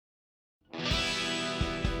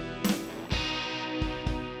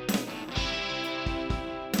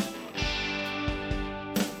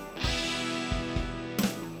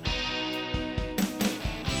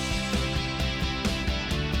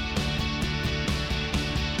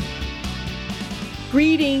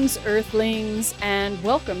Greetings, Earthlings, and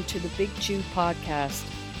welcome to the Big Chew podcast.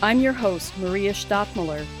 I'm your host, Maria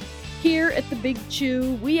Stadtmuller. Here at the Big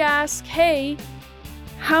Chew, we ask, hey,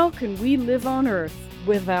 how can we live on Earth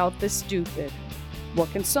without the stupid? What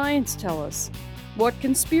can science tell us? What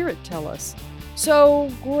can spirit tell us? So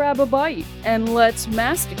grab a bite and let's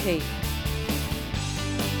masticate.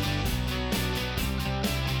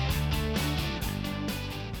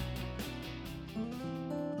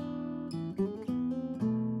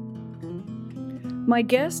 My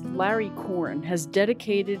guest, Larry Korn, has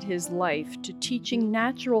dedicated his life to teaching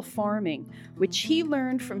natural farming, which he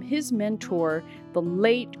learned from his mentor, the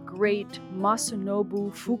late, great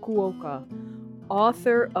Masanobu Fukuoka,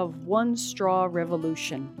 author of One Straw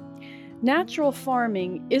Revolution. Natural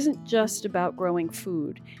farming isn't just about growing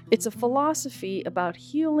food. It's a philosophy about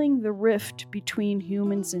healing the rift between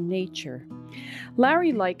humans and nature.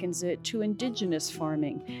 Larry likens it to indigenous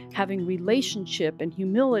farming, having relationship and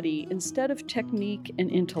humility instead of technique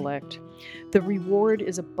and intellect. The reward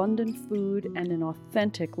is abundant food and an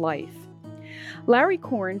authentic life. Larry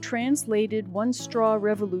Korn translated One Straw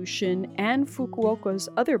Revolution and Fukuoka's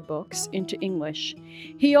other books into English.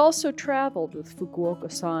 He also traveled with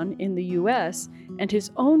Fukuoka-san in the U.S., and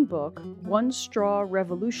his own book, One Straw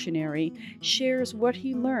Revolutionary, shares what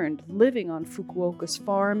he learned living on Fukuoka's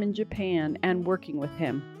farm in Japan and working with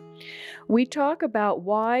him. We talk about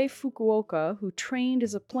why Fukuoka, who trained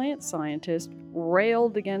as a plant scientist,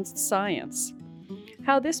 railed against science,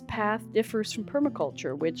 how this path differs from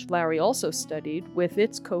permaculture, which Larry also studied with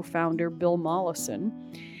its co-founder Bill Mollison,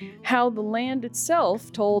 how the land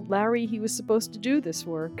itself told Larry he was supposed to do this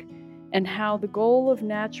work, and how the goal of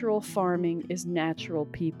natural farming is natural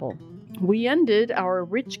people. We ended our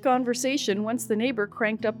rich conversation once the neighbor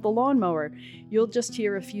cranked up the lawnmower. You'll just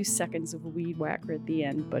hear a few seconds of a weed whacker at the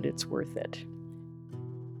end, but it's worth it.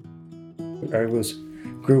 I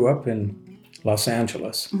grew up in Los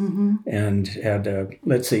Angeles and had,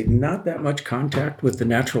 not that much contact with the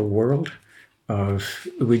natural world.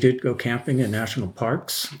 We did go camping in national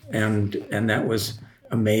parks, and that was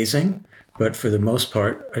amazing. But for the most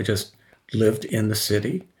part, I just lived in the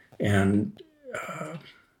city, and I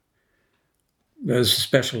was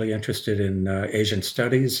especially interested in Asian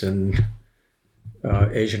studies and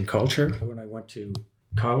Asian culture. When I went to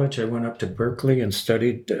college, I went up to Berkeley and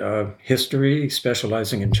studied history,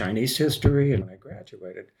 specializing in Chinese history. And when I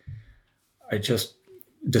graduated, I just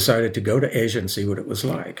decided to go to Asia and see what it was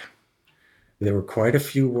like. There were quite a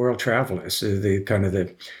few world travelers, the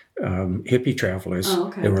hippie travelers. Oh,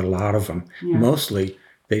 okay. There were a lot of them. Yeah. Mostly,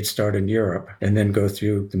 they'd start in Europe and then go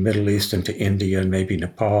through the Middle East into India and maybe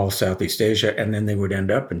Nepal, Southeast Asia, and then they would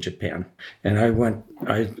end up in Japan. And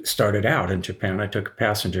I started out in Japan. I took a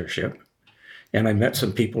passenger ship. And I met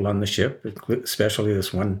some people on the ship, especially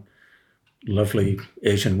this one lovely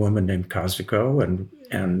Asian woman named Kazuko,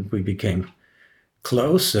 and we became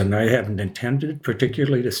close. And I hadn't intended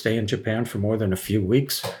particularly to stay in Japan for more than a few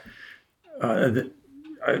weeks.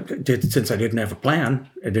 Since I didn't have a plan,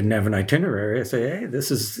 I didn't have an itinerary, I said, hey, this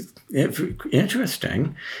is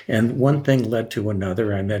interesting. And one thing led to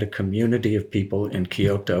another. I met a community of people in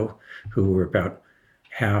Kyoto who were about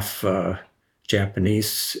half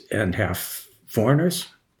Japanese and half foreigners,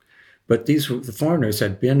 but the foreigners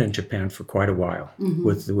had been in Japan for quite a while.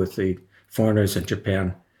 With the foreigners in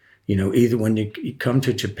Japan, either when you come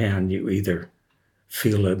to Japan, you either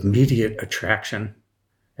feel immediate attraction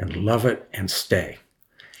and love it and stay,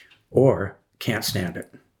 or can't stand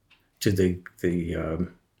it. The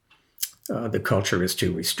culture is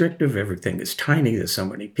too restrictive. Everything is tiny. There's so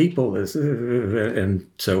many people, and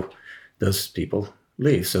so those people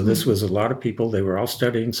leave. So this was a lot of people. They were all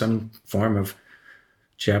studying some form of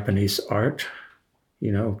Japanese art,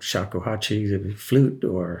 shakuhachi, the flute,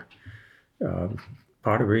 or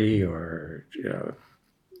pottery, or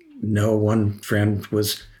one friend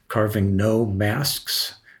was carving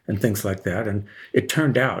masks and things like that. And it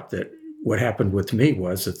turned out that what happened with me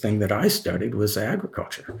was the thing that I studied was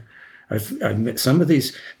agriculture. I met some of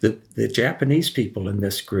the Japanese people in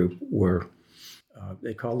this group were,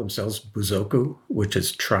 they call themselves buzoku, which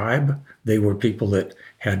is tribe. They were people that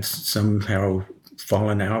had somehow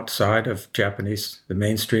fallen outside of the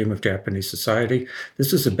mainstream of Japanese society.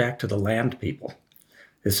 This is back to the land people.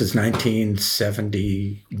 This is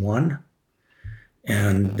 1971,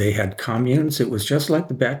 and they had communes. It was just like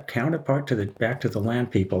the counterpart to the back to the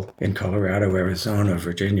land people in Colorado, Arizona,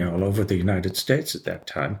 Virginia, all over the United States at that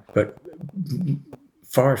time, but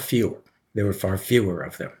far fewer. There were far fewer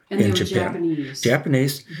of them in Japan.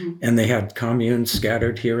 Japanese, and they had communes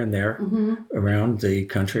scattered here and there around the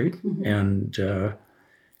country. And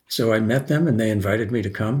so I met them, and they invited me to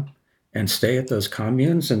come and stay at those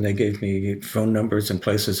communes. And they gave me phone numbers and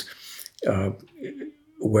places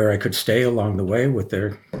where I could stay along the way with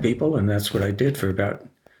their people. And that's what I did for about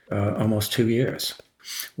almost 2 years.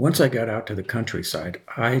 Once I got out to the countryside,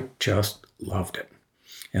 I just loved it.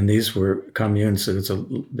 And these were communes.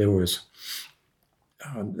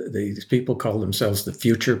 These people called themselves the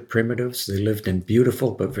future primitives. They lived in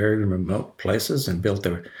beautiful but very remote places and built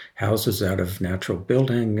their houses out of natural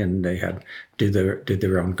building, and they did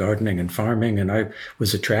their own gardening and farming. And I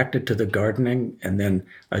was attracted to the gardening, and then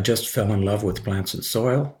I just fell in love with plants and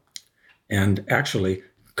soil. And actually,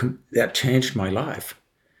 that changed my life.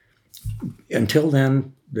 Until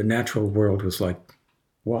then, the natural world was like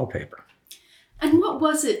wallpaper. And what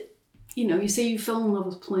was it? You say you fell in love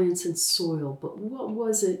with plants and soil, but what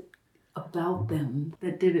was it about them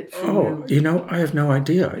that did it for you? I have no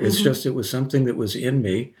idea. It's just, it was something that was in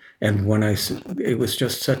me. And it was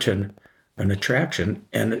just such an attraction.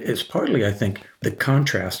 And it's partly, I think, the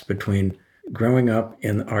contrast between growing up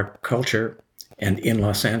in our culture and in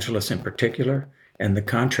Los Angeles in particular, and the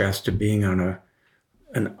contrast to being on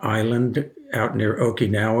an island out near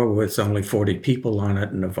Okinawa with only 40 people on it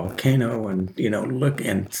and a volcano, and, look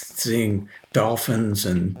and seeing dolphins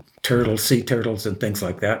and sea turtles and things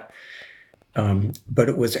like that. But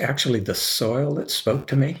it was actually the soil that spoke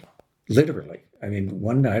to me, literally. I mean,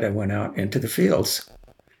 one night I went out into the fields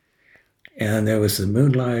and there was the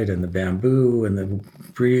moonlight and the bamboo and the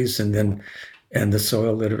breeze, and the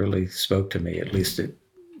soil literally spoke to me. At least it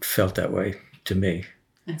felt that way to me.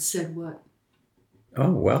 And said what?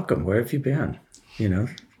 Oh, welcome. Where have you been? It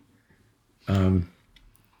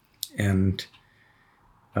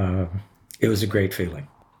was a great feeling.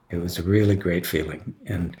 It was a really great feeling.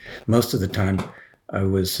 And most of the time I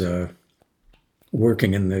was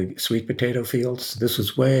working in the sweet potato fields. This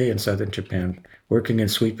was way in southern Japan, working in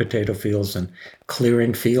sweet potato fields and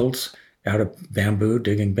clearing fields out of bamboo,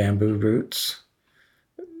 digging bamboo roots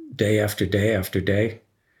day after day after day.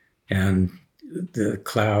 And the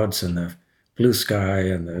clouds and the blue sky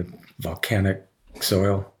and the volcanic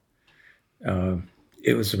soil.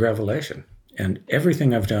 It was a revelation. And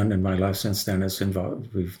everything I've done in my life since then has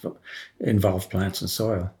involved plants and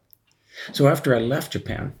soil. So after I left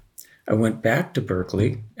Japan, I went back to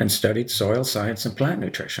Berkeley and studied soil science and plant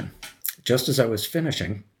nutrition. Just as I was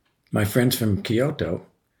finishing, my friends from Kyoto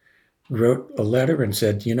wrote a letter and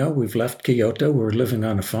said, we've left Kyoto, we're living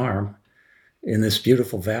on a farm in this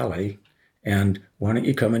beautiful valley, and why don't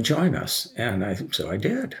you come and join us? And so I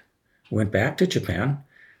did. Went back to Japan.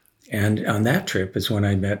 And on that trip is when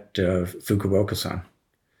I met Fukuoka-san,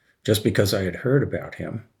 just because I had heard about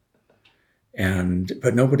him.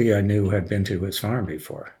 But nobody I knew had been to his farm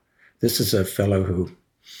before. This is a fellow who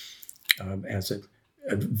has a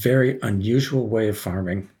very unusual way of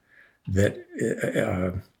farming that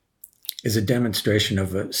is a demonstration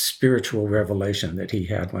of a spiritual revelation that he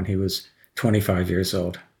had when he was 25 years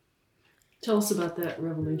old. Tell us about that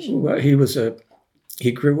revelation. Well,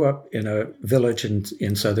 he grew up in a village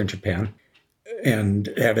in southern Japan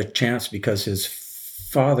and had a chance because his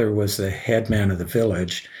father was the head man of the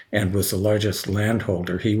village and was the largest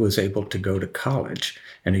landholder. He was able to go to college,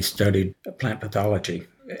 and he studied plant pathology,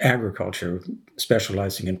 agriculture,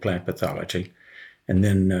 specializing in plant pathology. And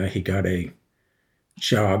then he got a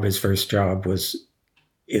job. His first job was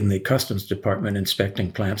in the customs department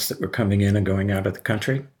inspecting plants that were coming in and going out of the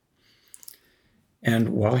country. And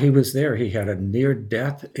while he was there, he had a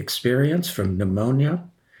near-death experience from pneumonia,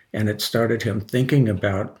 and it started him thinking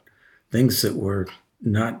about things that were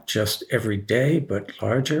not just every day, but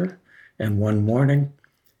larger. And one morning,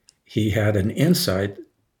 he had an insight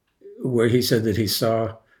where he said that he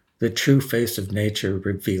saw the true face of nature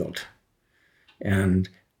revealed, and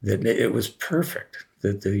that it was perfect,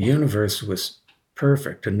 that the universe was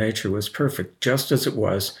perfect and nature was perfect, just as it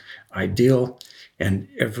was, ideal, and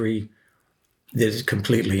that is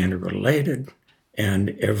completely interrelated,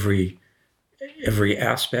 and every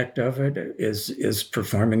aspect of it is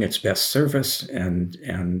performing its best service.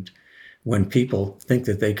 And when people think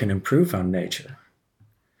that they can improve on nature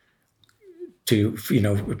to,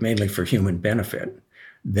 mainly for human benefit,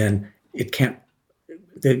 then it can't.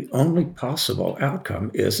 The only possible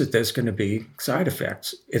outcome is that there's going to be side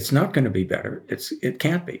effects. It's not going to be better. It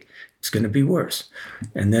can't be. It's going to be worse.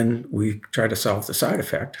 And then we try to solve the side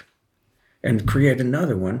effect and create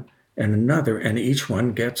another one and another, and each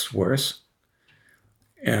one gets worse.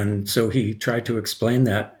 And so he tried to explain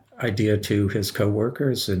that idea to his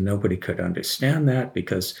coworkers, and nobody could understand that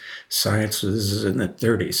because science was in the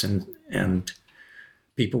 30s, and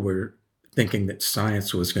people were thinking that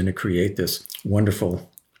science was going to create this wonderful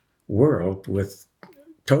world with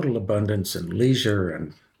total abundance and leisure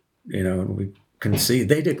and and we can see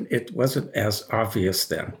it wasn't as obvious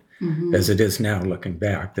then as it is now looking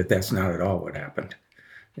back, that that's not at all what happened.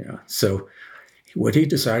 So what he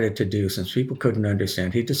decided to do, since people couldn't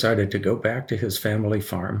understand, he decided to go back to his family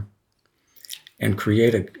farm and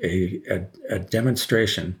create a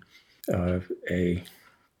demonstration of a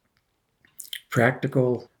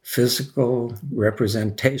practical, physical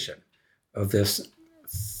representation of this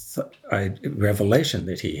revelation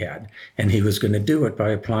that he had. And he was going to do it by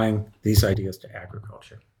applying these ideas to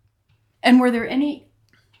agriculture. And were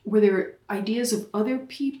there ideas of other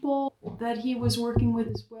people that he was working with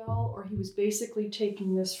as well, or he was basically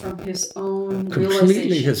taking this from his own Completely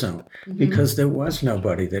realization? his own, because there was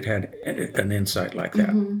nobody that had an insight like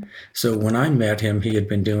that. So when I met him, he had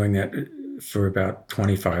been doing that for about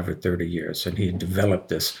 25 or 30 years, and he had developed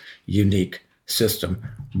this unique system,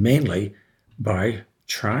 mainly by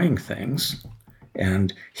trying things.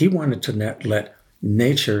 And he wanted to let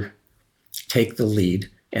nature take the lead,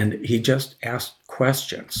 and he just asked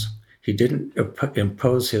questions. He didn't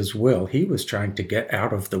impose his will. He was trying to get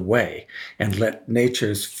out of the way and let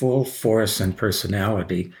nature's full force and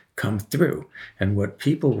personality come through. And what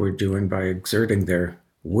people were doing by exerting their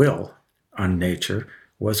will on nature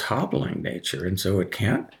was hobbling nature. And so it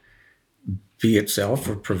can't be itself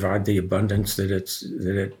or provide the abundance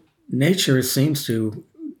nature seems to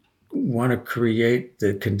want to create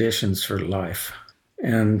the conditions for life.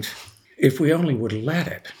 And if we only would let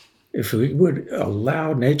it, if we would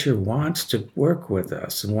allow nature wants to work with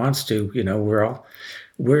us and wants to,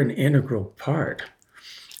 we're an integral part,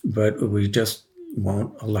 but we just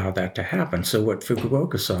won't allow that to happen. So what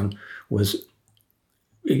Fukuoka-san was,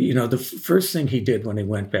 the first thing he did when he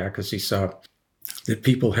went back is he saw that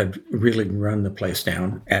people had really run the place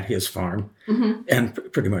down at his farm and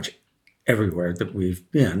pretty much everywhere that we've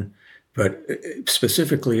been. But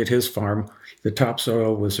specifically at his farm, the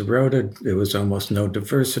topsoil was eroded. There was almost no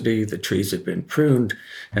diversity. The trees had been pruned.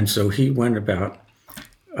 And so he went about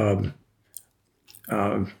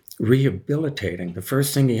rehabilitating. The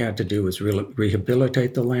first thing he had to do was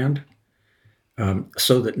rehabilitate the land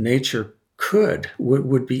so that nature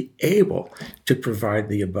would be able to provide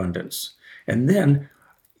the abundance. And then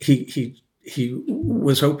he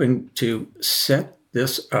was hoping to set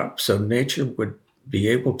this up so nature would be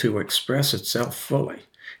able to express itself fully.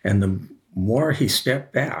 And the more he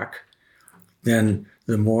stepped back, then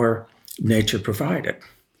the more nature provided.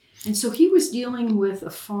 And so he was dealing with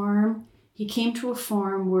a farm. He came to a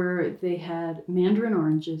farm where they had mandarin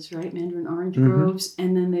oranges, right? Mandarin orange groves.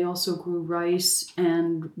 And then they also grew rice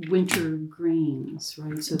and winter grains,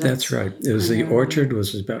 right? So that's right. The orchard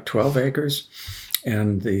was about 12 acres.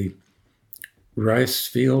 And the rice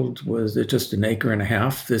field was just an acre and a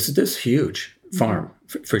half. This huge farm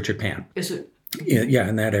for Japan. Is it? Yeah,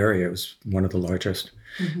 in that area, it was one of the largest.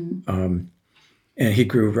 And he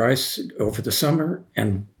grew rice over the summer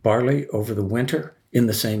and barley over the winter in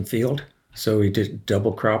the same field. So he did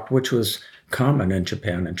double crop, which was common in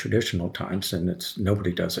Japan in traditional times, and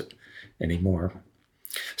nobody does it anymore.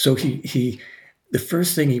 So the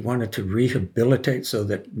first thing he wanted to rehabilitate so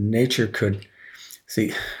that nature could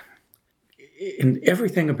see. And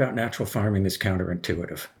everything about natural farming is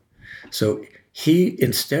counterintuitive. So he,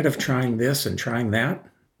 instead of trying this and trying that,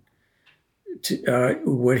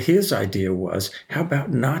 what his idea was, how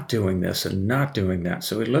about not doing this and not doing that?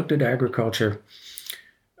 So he looked at agriculture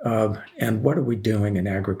and what are we doing in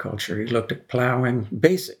agriculture? He looked at plowing,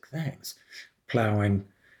 basic things, plowing,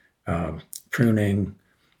 pruning,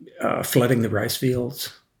 flooding the rice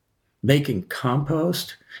fields, making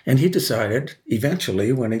compost. And he decided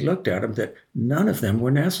eventually when he looked at them that none of them were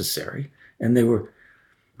necessary. And they were,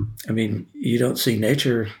 you don't see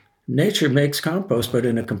nature makes compost, but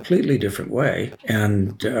in a completely different way.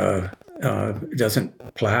 And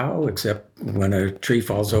doesn't plow except when a tree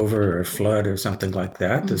falls over or a flood or something like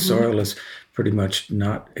that. The soil is pretty much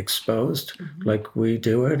not exposed like we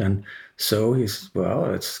do it. And so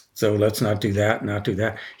so let's not do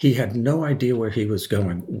that. He had no idea where he was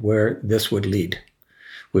going, where this would lead,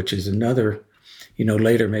 which is another,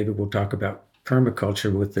 later maybe we'll talk about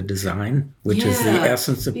permaculture with the design, which is the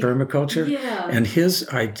essence of permaculture. Yeah. And his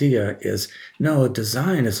idea is, no,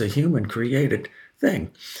 design is a human created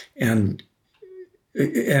thing. And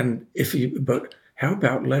but how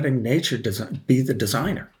about letting nature be the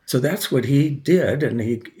designer? So that's what he did. And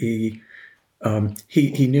he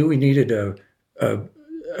knew he needed a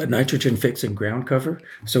nitrogen fixing ground cover.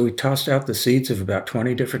 So he tossed out the seeds of about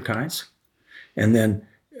 20 different kinds. And then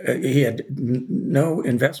he had no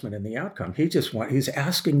investment in the outcome. He's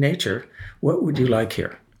asking nature, what would you like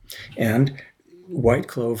here? And white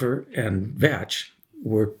clover and vetch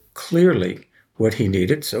were clearly what he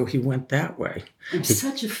needed, so he went that way. I'm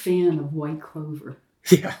such a fan of white clover.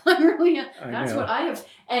 Yeah. I really am. I That's know. what I have.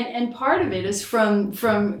 And part of it is from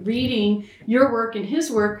reading your work and his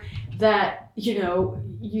work that,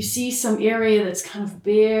 you see some area that's kind of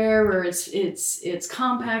bare or it's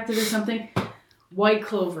compacted or something. White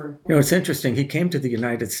clover. It's interesting. He came to the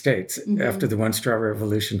United States after the One Straw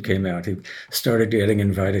Revolution came out. He started getting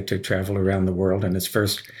invited to travel around the world, and his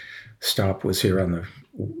first stop was here on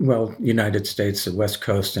the United States, the West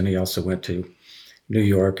Coast, and he also went to New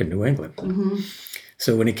York and New England. Mm-hmm.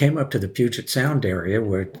 So when he came up to the Puget Sound area,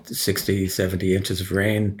 where 60, 70 inches of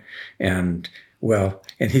rain, and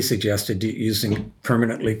he suggested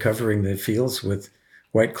permanently covering the fields with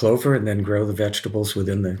white clover and then grow the vegetables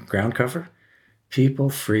within the ground cover, people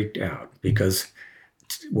freaked out because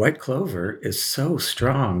white clover is so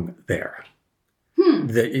strong there.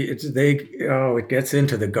 It gets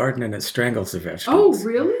into the garden and it strangles the vegetables. Oh,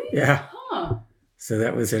 really? Yeah. Huh. So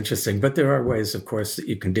that was interesting. But there are ways, of course, that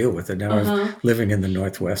you can deal with it. Now, I'm living in the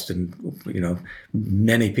Northwest, and,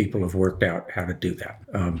 many people have worked out how to do that.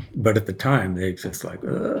 But at the time, they just like,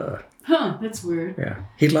 ugh. Huh, that's weird. Yeah.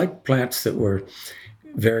 He liked plants that were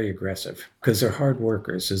very aggressive because they're hard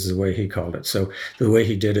workers, is the way he called it. So the way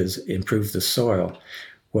he did is improve the soil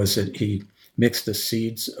was that he mixed the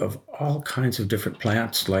seeds of all kinds of different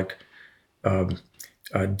plants, like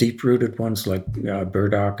deep-rooted ones like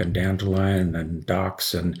burdock and dandelion and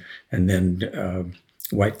docks, and then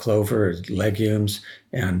white clover, legumes,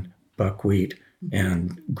 and buckwheat,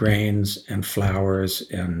 and grains and flowers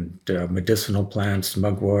and medicinal plants,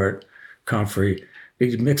 mugwort, comfrey.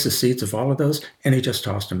 He mixed the seeds of all of those, and he just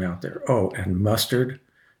tossed them out there. Oh, and mustard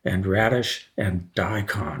and radish and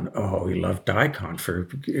daikon. Oh, he loved daikon for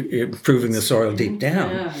improving the soil deep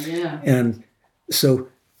down. Yeah. And so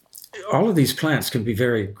all of these plants can be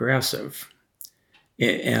very aggressive,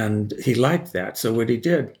 and he liked that. So what he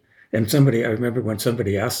did, and I remember when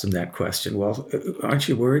somebody asked him that question, well, aren't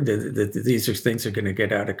you worried that these things are going to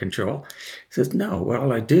get out of control? He says, no, what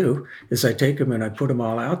all I do is I take them and I put them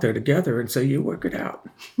all out there together and say, you work it out.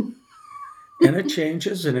 And it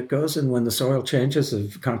changes and it goes, and when the soil changes,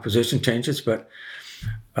 the composition changes, but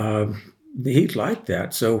he liked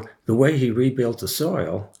that. So the way he rebuilt the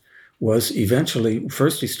soil was eventually,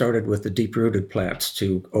 first he started with the deep-rooted plants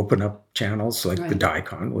to open up channels, like the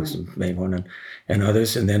daikon was the main one, and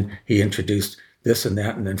others, and then he introduced this and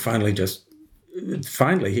that, and then finally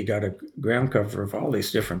he got a ground cover of all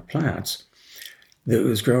these different plants that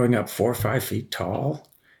was growing up 4 or 5 feet tall,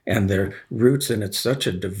 and their roots, and it's such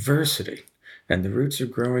a diversity, and the roots are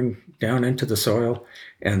growing down into the soil,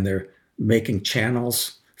 and they're making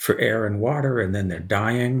channels for air and water, and then they're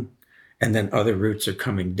dying, and then other roots are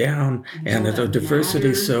coming down, and there's a diversity.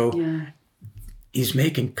 Matter. So he's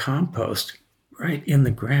making compost right in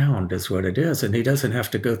the ground is what it is. And he doesn't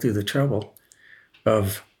have to go through the trouble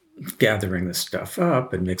of gathering the stuff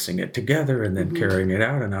up and mixing it together and then carrying it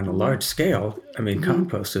out. And on a large scale,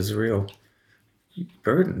 compost is a real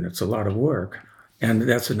burden. It's a lot of work. And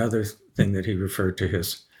that's another thing that he referred to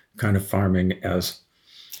his kind of farming as,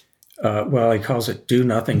 he calls it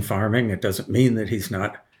do-nothing farming. It doesn't mean that he's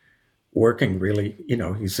not working really,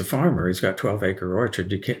 he's a farmer. He's got 12-acre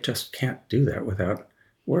orchard. You can't do that without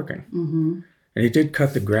working. Mm-hmm. And he did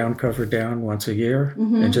cut the ground cover down once a year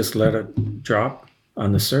and just let it drop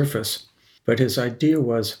on the surface. But his idea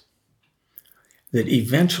was that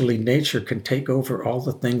eventually nature can take over all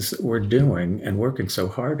the things that we're doing and working so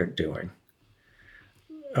hard at doing.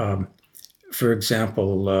 For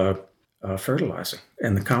example, fertilizing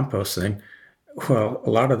and the compost thing. Well, a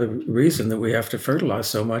lot of the reason that we have to fertilize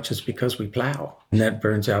so much is because we plow, and that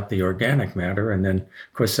burns out the organic matter. And then,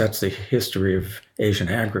 of course, that's the history of Asian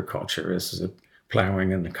agriculture, is the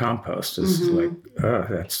plowing and the compost is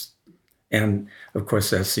and of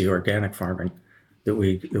course, that's the organic farming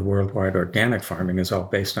the worldwide organic farming is all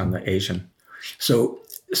based on the Asian. So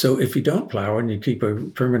if you don't plow and you keep a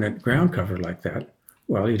permanent ground cover like that,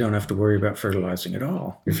 well, you don't have to worry about fertilizing at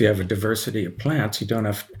all. If you have a diversity of plants, you don't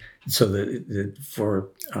have. For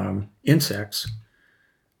insects,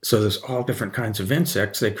 so there's all different kinds of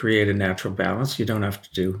insects. They create a natural balance. You don't have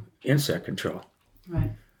to do insect control.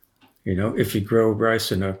 Right. If you grow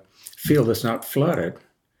rice in a field that's not flooded,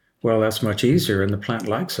 well, that's much easier, and the plant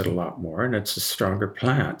likes it a lot more, and it's a stronger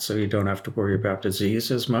plant, so you don't have to worry about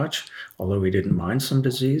disease as much. Although he didn't mind some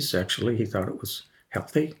disease, actually, he thought it was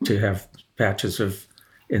healthy to have patches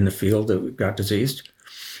in the field that got diseased.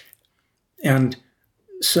 And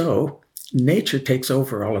so nature takes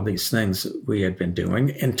over all of these things that we had been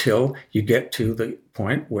doing until you get to the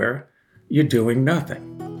point where you're doing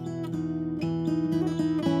nothing.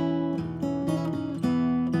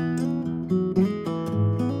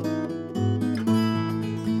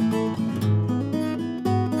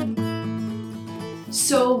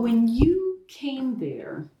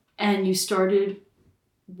 you started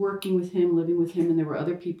working with him, living with him, and there were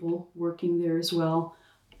other people working there as well.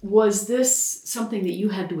 Was this something that you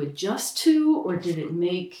had to adjust to, or did it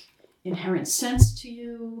make inherent sense to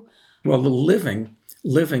you? Well, the living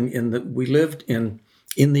we lived in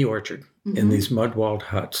the orchard, in these mud-walled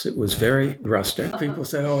huts. It was very rustic. People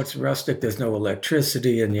say, "Oh, it's rustic. There's no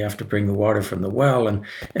electricity, and you have to bring the water from the well."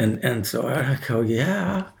 And so I go,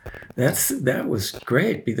 "Yeah, that was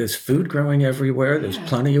great. There's food growing everywhere. There's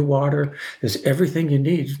plenty of water. There's everything you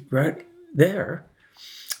need right there."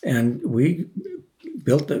 And we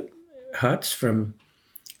built the huts from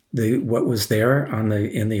what was there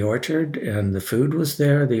in the orchard, and the food was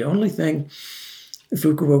there. The only thing,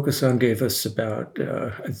 Fukuoka-san gave us about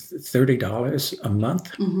 $30 a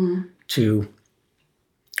month to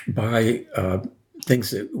buy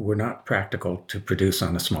things that were not practical to produce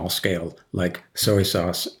on a small scale, like soy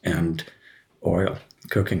sauce and oil,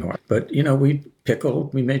 cooking oil. But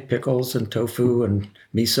we made pickles and tofu and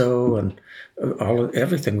miso, and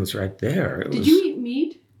everything was right there. Did you eat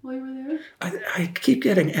meat while you were there? I keep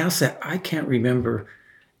getting asked that. I can't remember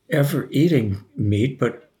ever eating meat,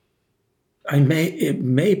 but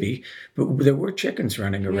maybe, but there were chickens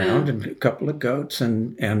running around and a couple of goats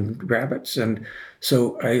and rabbits. And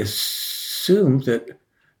so I assumed that,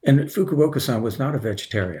 and Fukuoka-san was not a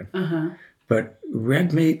vegetarian, but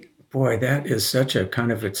red meat, boy, that is such a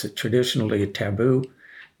it's traditionally a taboo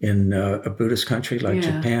in a Buddhist country like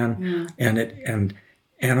Japan. And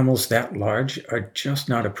animals that large are just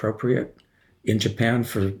not appropriate in Japan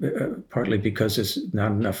partly because there's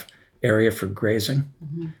not enough area for grazing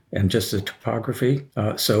and just the topography.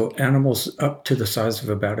 So animals up to the size of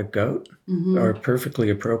about a goat are perfectly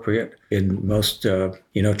appropriate in most,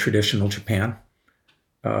 traditional Japan.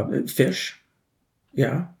 Fish,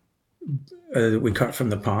 we caught from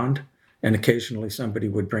the pond, and occasionally somebody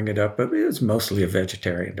would bring it up, but it was mostly a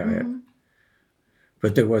vegetarian diet.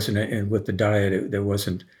 But there wasn't, with the diet, there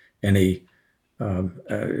wasn't any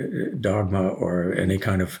dogma or any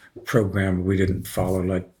kind of program we didn't follow,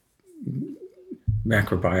 like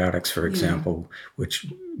macrobiotics, for example,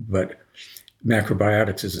 but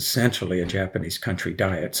macrobiotics is essentially a Japanese country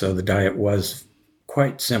diet. So the diet was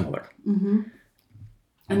quite similar.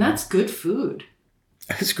 And that's good food.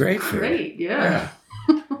 It's great food. Great, yeah.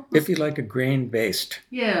 If you like a grain-based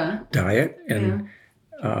diet. And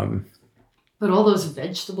but all those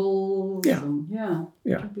vegetables.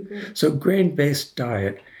 So grain-based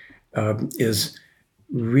diet is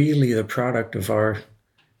really the product of our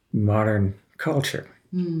modern culture.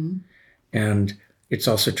 And it's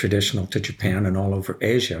also traditional to Japan and all over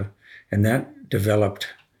Asia. And that developed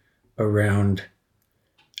around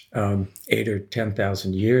 8,000 or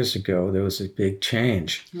 10,000 years ago. There was a big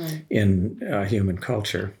change in human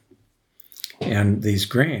culture. And these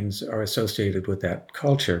grains are associated with that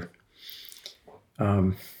culture.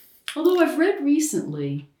 Although I've read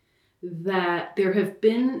recently that there have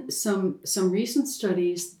been some recent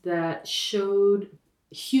studies that showed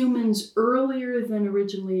humans earlier than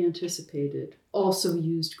originally anticipated also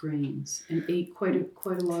used grains and ate quite a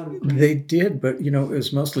lot of them. They did, but it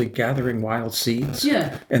was mostly gathering wild seeds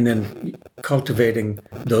and then cultivating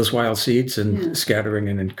those wild seeds and scattering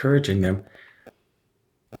and encouraging them.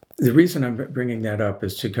 The reason I'm bringing that up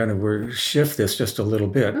is to kind of shift this just a little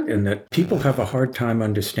bit, in that people have a hard time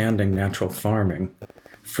understanding natural farming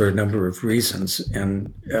for a number of reasons.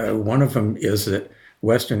 And one of them is that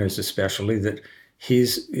Westerners especially, that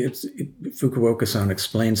Fukuoka-san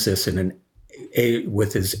explains this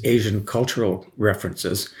with his Asian cultural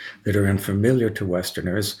references that are unfamiliar to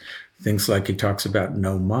Westerners. Things like he talks about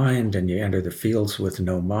no mind, and you enter the fields with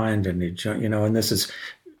no mind, and and this is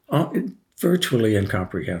virtually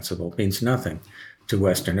incomprehensible, means nothing to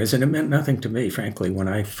Westerners, and it meant nothing to me, frankly, when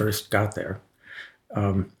I first got there.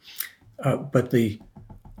 But the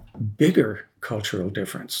bigger cultural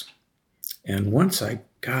difference, and once I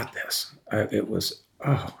got this, it was,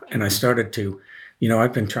 and I started to,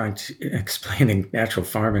 I've been explaining natural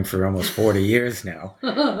farming for almost 40 years now,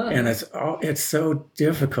 and it's so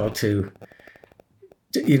difficult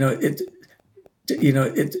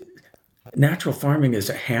natural farming is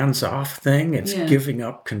a hands-off thing. It's giving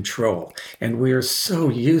up control, and we're so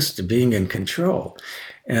used to being in control,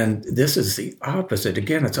 and this is the opposite.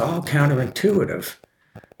 Again, it's all counterintuitive.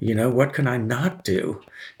 What can I not do?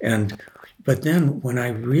 But then when I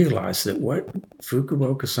realized that what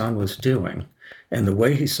Fukuoka-san was doing and the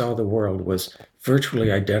way he saw the world was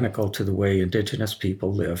virtually identical to the way indigenous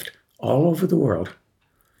people lived all over the world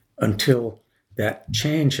until that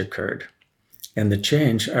change occurred. And the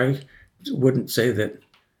change, I wouldn't say that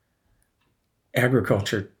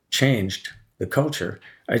agriculture changed the culture.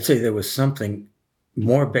 I'd say there was something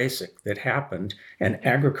more basic that happened, and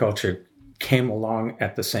agriculture came along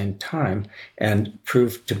at the same time and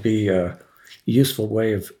proved to be a useful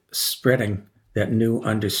way of spreading that new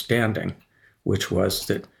understanding, which was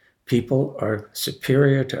that people are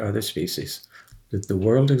superior to other species, that the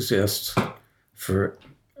world exists for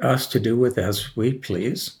us to do with as we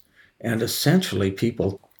please, and essentially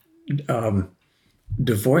people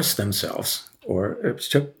divorced themselves or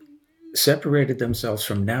separated themselves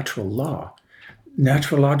from natural law.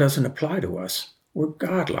 Natural law doesn't apply to us. We're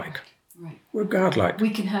godlike. Right. We're godlike. We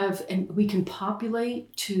can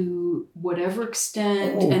populate to whatever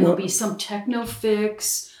extent, and there'll be some techno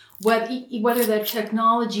fix, whether that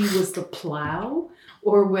technology was the plow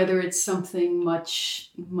or whether it's something much,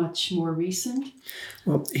 much more recent.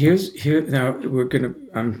 Well, now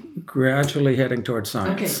I'm gradually heading towards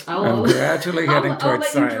science. Okay, I'm gradually heading towards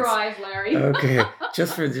science. I'll let you drive, Larry. Okay,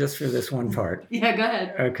 just for this one part. Yeah, go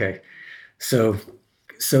ahead. Okay, so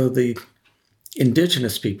the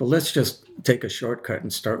indigenous people, let's just take a shortcut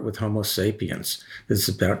and start with Homo sapiens. This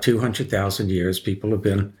is about 200,000 years. People have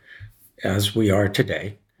been as we are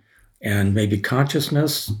today. And maybe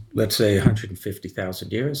consciousness, let's say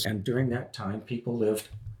 150,000 years. And during that time, people lived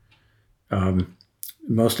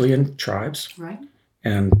mostly in tribes. Right.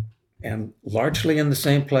 And largely in the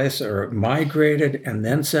same place, or migrated and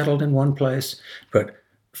then settled in one place. But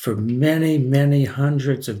for many, many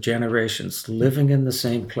hundreds of generations, living in the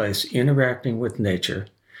same place, interacting with nature,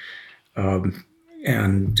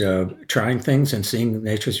 and trying things and seeing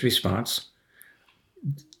nature's response.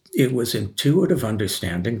 It was intuitive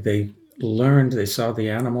understanding. They saw the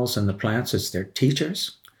animals and the plants as their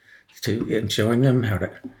teachers, and showing them how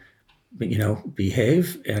to,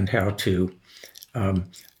 behave and how to,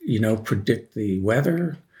 predict the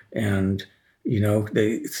weather. And,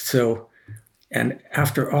 and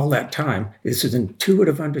after all that time, this is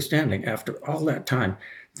intuitive understanding. After all that time,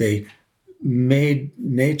 they made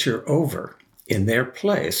nature over in their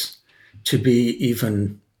place to be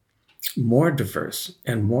even more diverse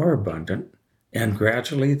and more abundant. And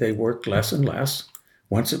gradually they worked less and less.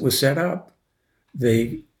 Once it was set up,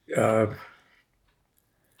 they had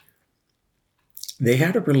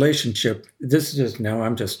a relationship. This is now,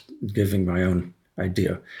 I'm just giving my own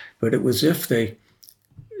idea, but it was if they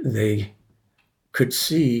could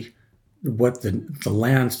see what the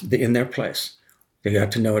lands in their place. They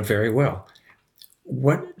got to know it very well.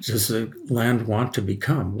 What does the land want to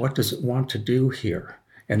become? What does it want to do here?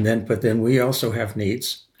 But then we also have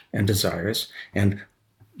needs and desires, and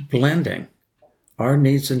blending our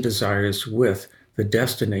needs and desires with the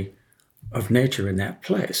destiny of nature in that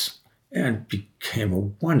place, and became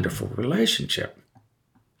a wonderful relationship.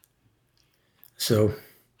 So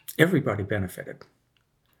everybody benefited.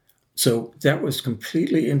 So that was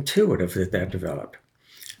completely intuitive that developed.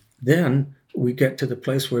 Then we get to the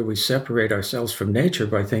place where we separate ourselves from nature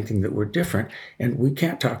by thinking that we're different, and we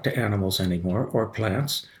can't talk to animals anymore or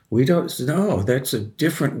plants. We don't know. That's a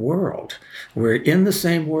different world. We're in the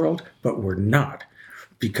same world, but we're not.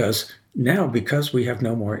 Because we have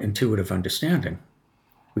no more intuitive understanding,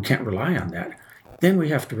 we can't rely on that. Then we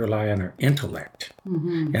have to rely on our intellect.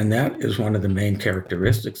 Mm-hmm. And that is one of the main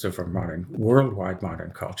characteristics of our worldwide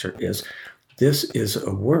modern culture is this is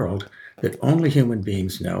a world that only human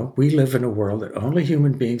beings know. We live in a world that only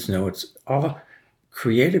human beings know. It's all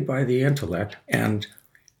created by the intellect. And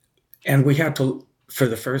we had to, for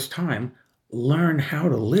the first time, learn how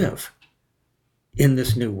to live in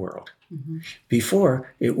this new world. Mm-hmm.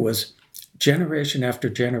 Before, it was generation after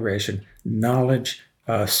generation, knowledge,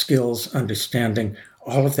 skills, understanding,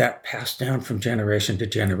 all of that passed down from generation to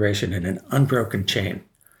generation in an unbroken chain.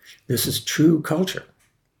 This is true culture.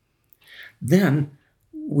 Then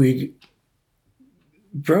we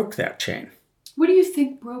broke that chain. What do you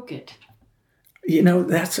think broke it?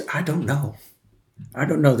 I don't know.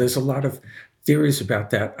 There's a lot of theories about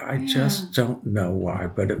that. I just don't know why,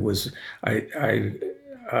 but it was,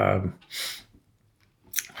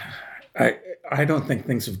 I don't think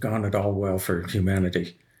things have gone at all well for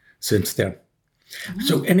humanity since then. Mm-hmm.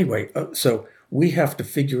 So anyway, so we have to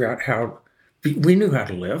figure out we knew how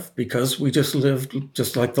to live because we just lived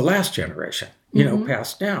just like the last generation, mm-hmm.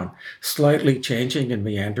 Passed down, slightly changing and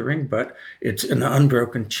meandering, but it's an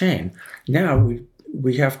unbroken chain. Now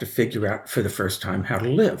we have to figure out for the first time how to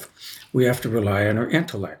live. We have to rely on our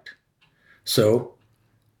intellect. So,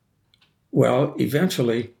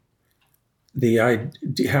 eventually,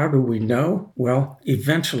 how do we know? Well,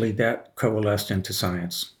 eventually that coalesced into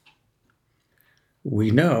science.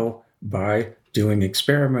 We know by doing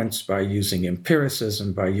experiments, by using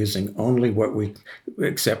empiricism, by using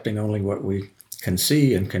accepting only what we can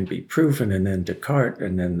see and can be proven, and then Descartes,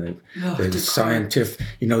 and then the scientific,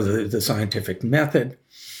 the scientific method.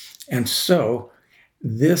 And so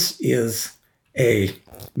this is a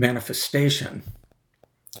manifestation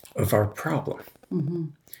of our problem. Mm-hmm.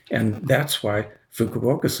 And that's why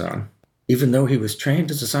Fukuoka-san, even though he was trained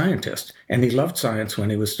as a scientist and he loved science when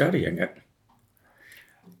he was studying it,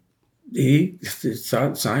 he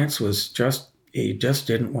thought science was he just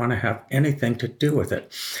didn't want to have anything to do with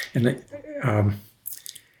it. And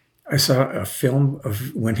I saw a film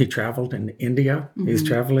of when he traveled in India. Mm-hmm. He was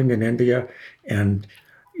traveling in India, and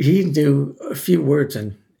he knew a few words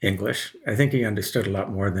in English. I think he understood a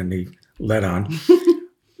lot more than he let on.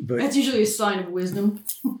 But that's usually a sign of wisdom.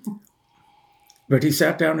 But he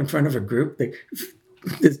sat down in front of a group. This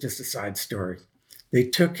is just a side story. They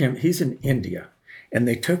took him, he's in India, and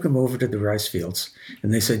they took him over to the rice fields.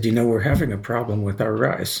 And they said, we're having a problem with our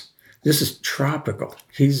rice. This is tropical.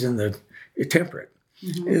 He's in the temperate.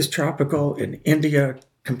 Mm-hmm. It is tropical in India,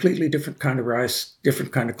 completely different kind of rice,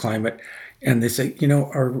 different kind of climate. And they say,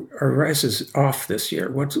 our rice is off this year.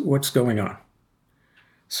 What's going on?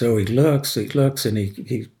 So he looks, and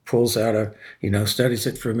he pulls out studies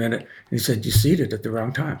it for a minute. And he said, you seeded at the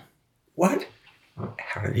wrong time. What?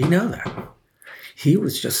 How did he know that? He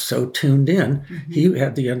was just so tuned in. Mm-hmm. He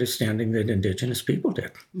had the understanding that indigenous people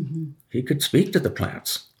did. Mm-hmm. He could speak to the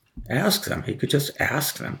plants, ask them. He could just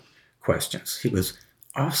ask them questions. He was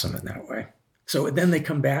awesome in that way. So then they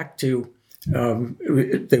come back to,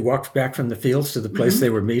 they walked back from the fields to the place mm-hmm. they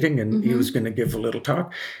were meeting, and mm-hmm. he was going to give a little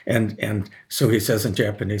talk. And so he says in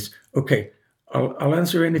Japanese, okay, I'll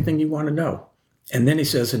answer anything you want to know. And then he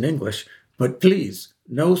says in English, but please,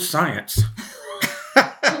 no science.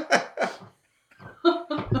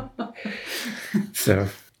 So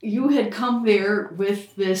you had come there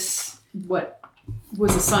with this, what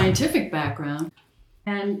was a scientific background,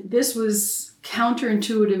 and this was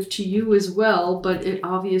counterintuitive to you as well, but it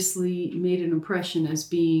obviously made an impression as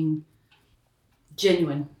being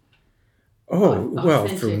genuine. Oh, well,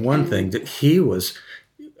 for one thing, that he was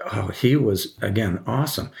again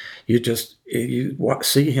awesome. You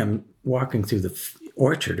see him walking through the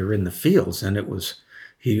orchard or in the fields, and it was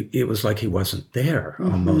like he wasn't there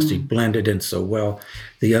almost. Mm-hmm. He blended in so well.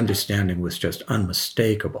 The understanding was just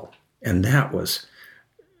unmistakable. And that was,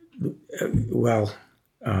 when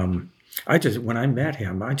I met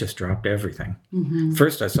him, I just dropped everything. Mm-hmm.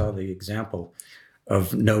 First, I saw the example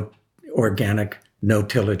of organic,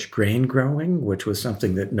 no-tillage grain growing, which was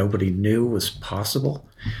something that nobody knew was possible.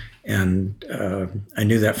 And I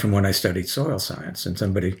knew that from when I studied soil science. And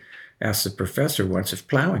somebody asked the professor once, if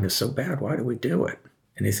plowing is so bad, why do we do it?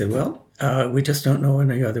 And he said, well, we just don't know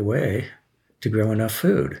any other way to grow enough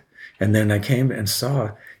food. And then I came and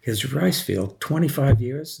saw his rice field, 25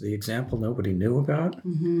 years, the example nobody knew about.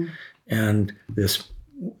 Mm-hmm. And this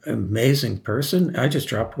amazing person, I just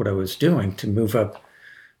dropped what I was doing to move up,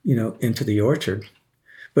 into the orchard.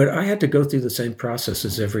 But I had to go through the same process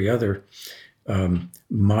as every other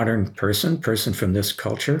modern person from this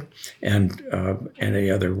culture and any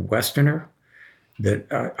other Westerner.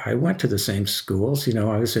 That I went to the same schools.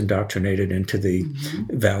 I was indoctrinated into the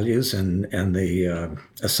mm-hmm. values and the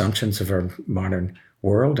assumptions of our modern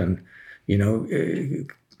world. And, I'd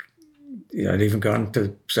even gone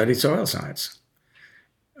to study soil science.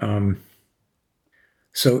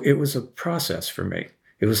 So it was a process for me.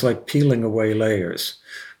 It was like peeling away layers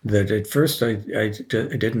that at first I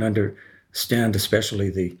didn't understand,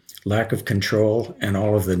 especially the lack of control and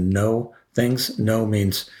all of the no things. No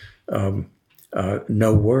means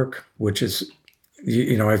no work, which is,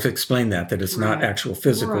 I've explained that it's right. not actual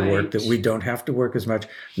physical right. work, that we don't have to work as much.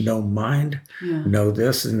 No mind, yeah. no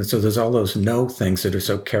this. And so there's all those no things that are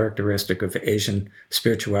so characteristic of Asian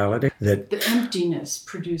spirituality. That the emptiness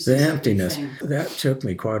produces the emptiness. Everything. That took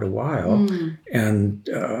me quite a while. Mm. And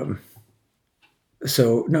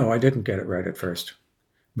so, no, I didn't get it right at first.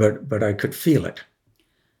 But I could feel it.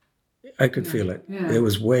 I could feel it. Yeah. It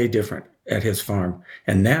was way different at his farm.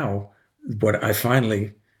 And now, what I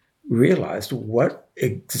finally realized, what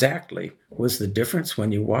exactly was the difference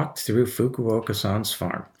when you walked through Fukuoka-san's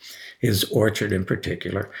farm, his orchard in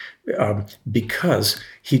particular, because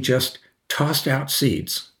he just tossed out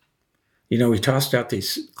seeds. He tossed out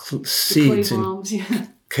these seeds encased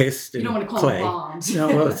in clay. You don't want to call them bombs.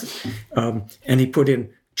 No, and he put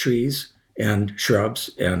in trees and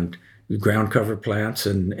shrubs and ground cover plants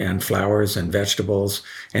and flowers and vegetables,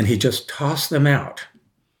 and he just tossed them out.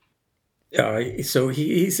 So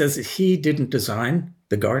he says that he didn't design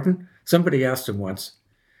the garden. Somebody asked him once,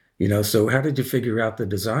 so how did you figure out the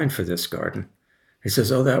design for this garden? He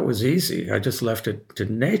says, oh, that was easy. I just left it to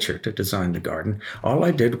nature to design the garden. All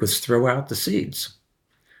I did was throw out the seeds.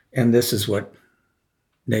 And this is what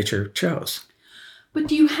nature chose. But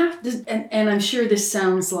do you have to, and I'm sure this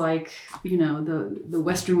sounds like, the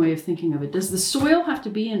Western way of thinking of it. Does the soil have to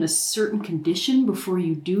be in a certain condition before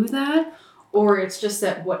you do that? Or it's just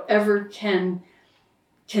that whatever can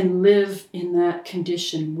live in that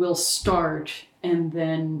condition will start and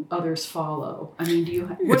then others follow? I mean,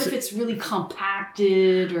 what if it's really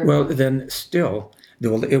compacted? Or well, then still,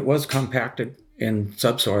 it was compacted in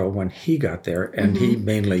subsoil when he got there, and he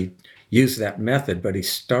mainly used that method, but he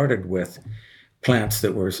started with plants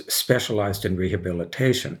that were specialized in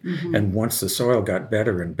rehabilitation. And once the soil got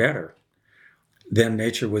better and better, then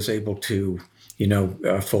nature was able to,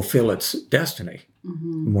 fulfill its destiny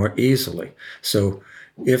more easily. So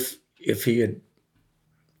if he had,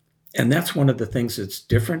 and that's one of the things that's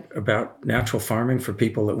different about natural farming for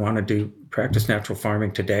people that want to practice natural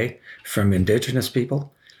farming today from indigenous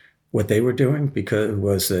people, what they were doing, because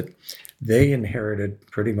was that they inherited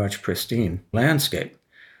pretty much pristine landscape.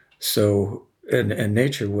 So, and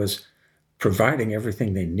nature was providing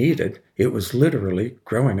everything they needed. It was literally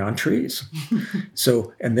growing on trees.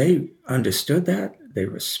 So, and they understood that, they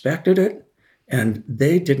respected it, and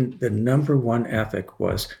the number one ethic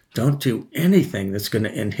was don't do anything that's going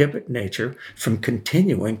to inhibit nature from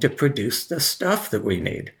continuing to produce the stuff that we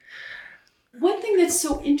need. One thing that's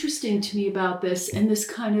so interesting to me about this, and this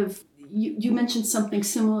kind of, you mentioned something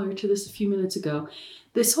similar to this a few minutes ago,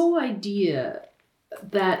 this whole idea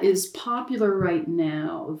that is popular right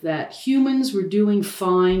now, that humans were doing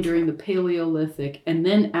fine during the Paleolithic and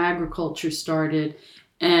then agriculture started,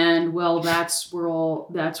 and well, that's where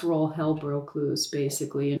all hell broke loose,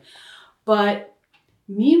 basically. But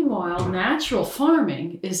meanwhile, natural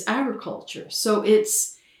farming is agriculture. So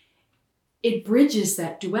it bridges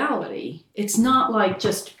that duality. It's not like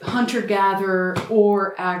just hunter-gatherer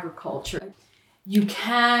or agriculture. You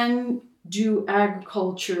can do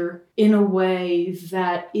agriculture in a way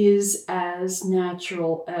that is as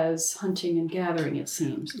natural as hunting and gathering, it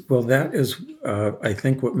seems. Well, that is, I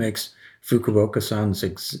think, what makes Fukuoka-san's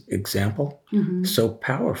example so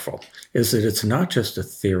powerful, is that it's not just a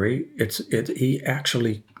theory. He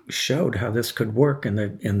actually showed how this could work in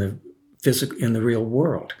the real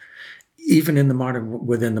world, even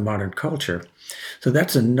within the modern culture. So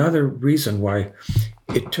that's another reason why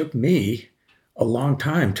it took me a long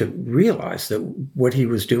time to realize that what he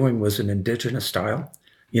was doing was an indigenous style,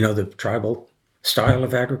 the tribal style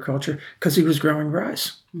of agriculture, because he was growing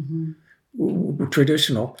rice,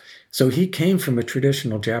 traditional. So he came from a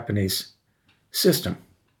traditional Japanese system.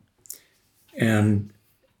 And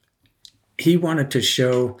he wanted to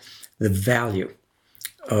show the value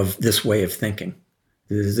of this way of thinking.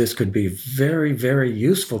 This could be very, very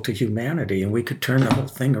useful to humanity, and we could turn the whole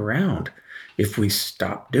thing around if we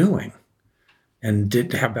stopped doing. And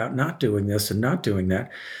how about not doing this and not doing that?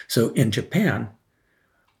 So in Japan,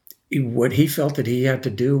 what he felt that he had to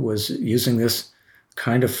do was using this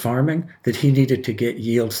kind of farming that he needed to get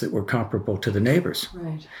yields that were comparable to the neighbors.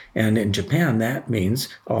 Right. And in Japan, that means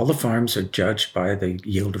all the farms are judged by the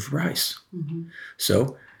yield of rice.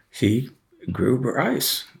 So he grew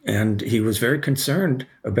rice, and he was very concerned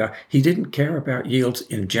he didn't care about yields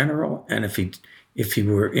in general. And if he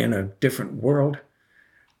were in a different world,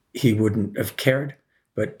 he wouldn't have cared,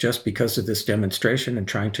 but just because of this demonstration and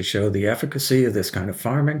trying to show the efficacy of this kind of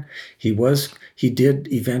farming, he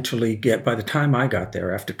did eventually get, by the time I got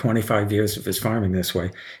there, after 25 years of his farming this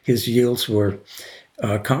way, his yields were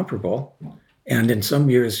comparable, and in some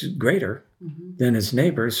years greater than his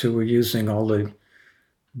neighbors who were using all the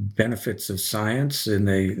benefits of science and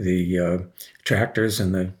the tractors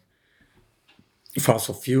and the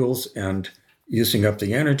fossil fuels and using up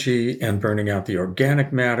the energy and burning out the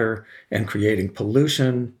organic matter and creating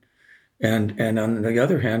pollution. And on the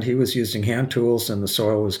other hand, he was using hand tools, and the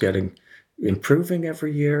soil was improving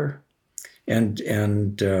every year, and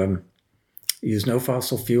used no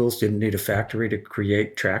fossil fuels, didn't need a factory to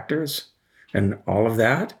create tractors and all of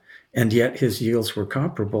that. And yet his yields were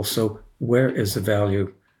comparable. So where is the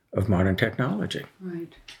value of modern technology?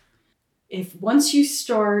 Right. If once you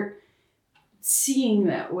start seeing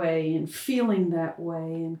that way and feeling that way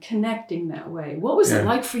and connecting that way, what was it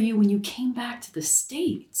like for you when you came back to the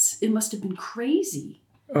States? It must have been crazy.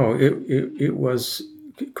 Oh, it was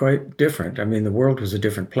quite different. I mean, the world was a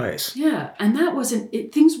different place. Yeah, and that wasn't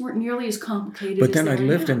it. Things weren't nearly as complicated. But then I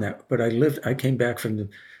lived in that. But I came back from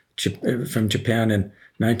Japan in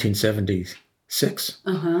 1976,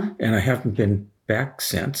 and I haven't been back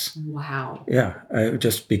since. Wow. Yeah,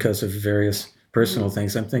 just because of various personal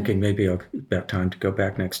things. I'm thinking maybe I'll about time to go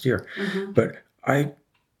back next year. But I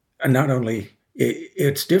not only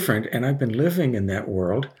it's different, and I've been living in that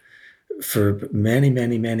world for many,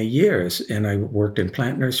 many, many years. And I worked in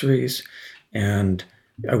plant nurseries, and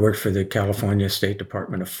I worked for the California State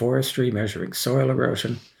Department of Forestry, measuring soil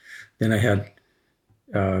erosion. Then I had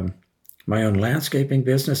my own landscaping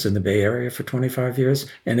business in the Bay Area for 25 years.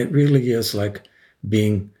 And it really is like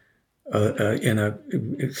being in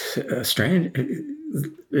a strange,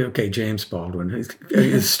 okay, James Baldwin,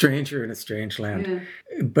 a stranger in a strange land.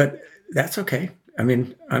 Yeah. But that's okay. I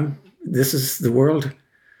mean, this is the world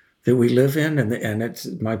that we live in, and it's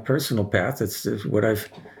my personal path. It's what I've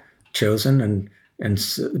chosen,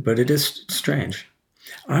 but it is strange.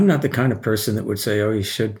 I'm not the kind of person that would say, "Oh, you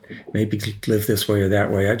should maybe live this way or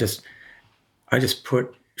that way." I just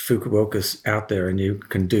put Fukuoka's out there, and you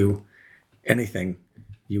can do anything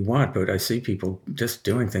you want. But I see people just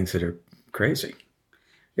doing things that are crazy.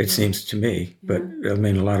 It seems to me. But I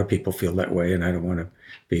mean, a lot of people feel that way, and I don't want to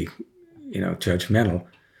be, judgmental.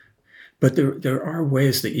 But there are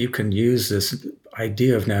ways that you can use this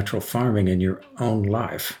idea of natural farming in your own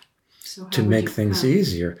life to make things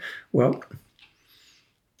easier. Well,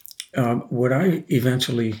 what I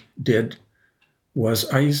eventually did was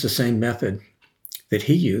I used the same method that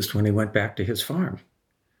he used when he went back to his farm.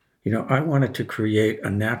 I wanted to create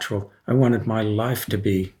I wanted my life to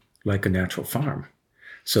be like a natural farm,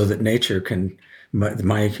 so that nature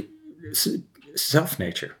my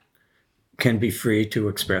self-nature can be free to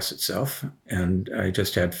express itself. And I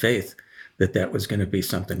just had faith that that was going to be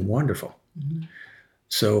something wonderful. Mm-hmm.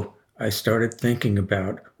 So I started thinking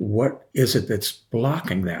about what is it that's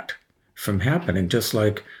blocking that from happening, just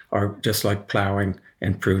like plowing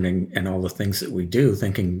and pruning and all the things that we do,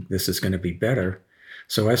 thinking this is going to be better.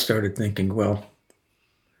 So I started thinking, well,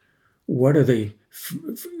 what are the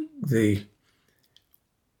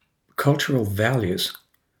cultural values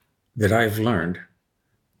that I've learned?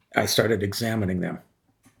 I started examining them.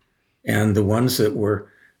 And the ones that were,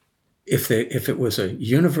 if it was a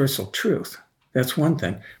universal truth, that's one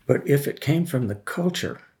thing. But if it came from the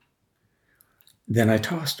culture, then I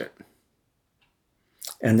tossed it.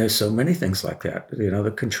 And there's so many things like that,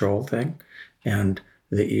 the control thing, and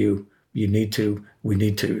that we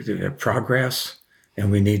need to have progress,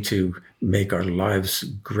 and we need to make our lives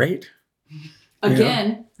great.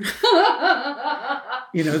 Again.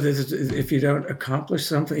 If you don't accomplish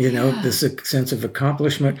something, there's a sense of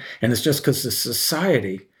accomplishment, and it's just because the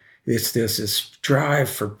society, there's this drive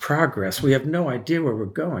for progress. We have no idea where we're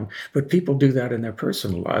going, but people do that in their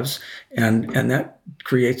personal lives, and that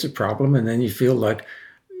creates a problem. And then you feel like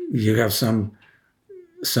you have some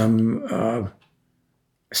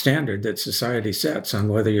standard that society sets on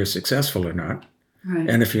whether you're successful or not. Right.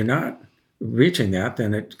 And if you're not reaching that,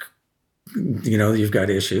 then you've got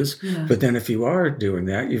issues. Yeah. But then if you are doing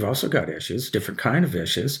that, you've also got issues, different kind of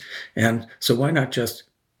issues. And so why not just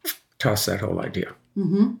toss that whole idea?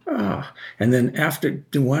 Mm-hmm. And then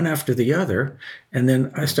one after the other, and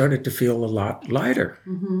then I started to feel a lot lighter.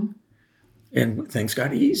 Mm-hmm. And things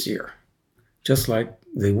got easier, just like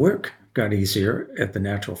the work got easier at the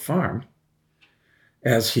natural farm.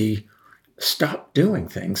 As he stopped doing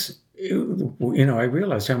things, I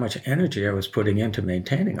realized how much energy I was putting into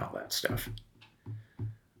maintaining all that stuff.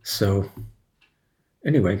 So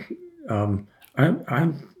anyway,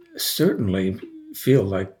 I'm certainly feel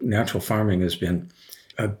like natural farming has been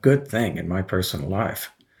a good thing in my personal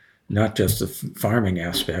life. Not just the farming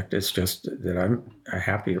aspect, it's just that I'm a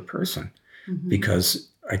happier person because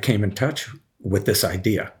I came in touch with this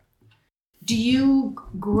idea. Do you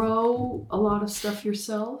grow a lot of stuff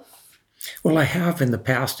yourself? Well, I have in the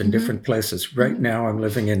past in different places. Right now, I'm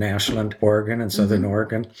living in Ashland, Oregon, in Southern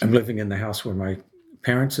Oregon. I'm living in the house where my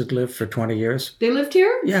parents had lived for 20 years. They lived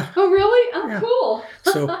here? Yeah. Oh, really? Oh, yeah. Cool.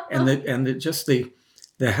 So,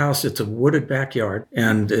 the house, it's a wooded backyard,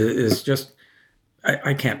 and it's just,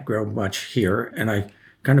 I can't grow much here. And I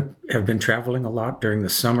kind of have been traveling a lot during the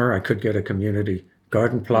summer. I could get a community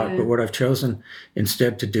garden plot, but what I've chosen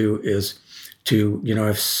instead to do is I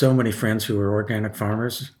have so many friends who are organic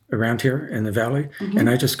farmers around here in the valley, and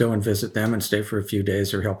I just go and visit them and stay for a few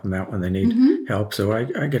days or help them out when they need help. So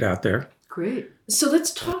I get out there. Great. So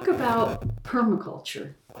let's talk about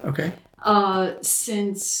permaculture. Okay.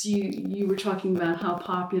 Since you were talking about how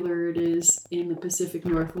popular it is in the Pacific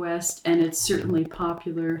Northwest, and it's certainly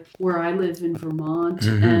popular where I live in Vermont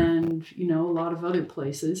and, a lot of other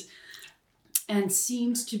places, and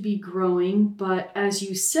seems to be growing, but as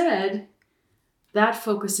you said, that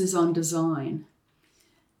focuses on design,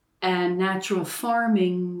 and natural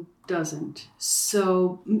farming doesn't.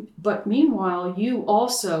 So, but meanwhile, you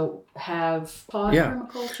also have taught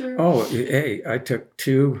permaculture. Oh, hey, I took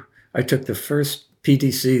 2 I took the first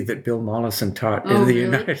PDC that Bill Mollison taught in the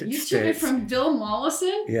United States. You took it from Bill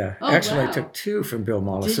Mollison? Yeah. Oh, Actually, wow. I took 2 from Bill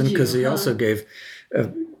Mollison Did you? because he also gave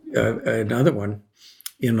another one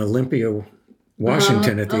in Olympia,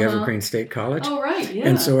 Washington at the Evergreen State College. Oh, right, yeah.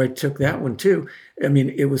 And so I took that one too. I mean,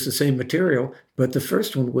 it was the same material, but the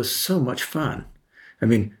first one was so much fun. I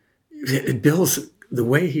mean, the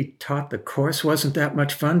way he taught the course wasn't that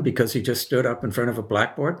much fun because he just stood up in front of a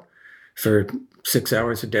blackboard for 6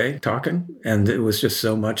 hours a day talking, and it was just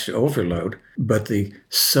so much overload. But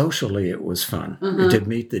socially, it was fun to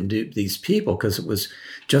meet these people because it was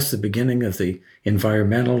just the beginning of the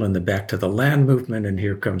environmental and the back to the land movement. And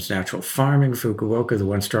here comes natural farming. Fukuoka, the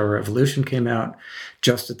One Straw Revolution came out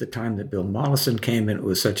just at the time that Bill Mollison came, and it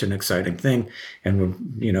was such an exciting thing.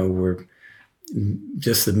 And we're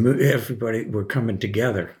just everybody were coming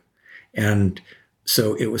together, and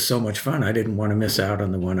so it was so much fun. I didn't want to miss out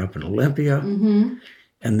on the one up in Olympia.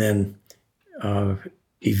 And then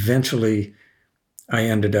eventually I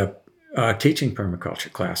ended up teaching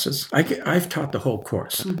permaculture classes. I've taught the whole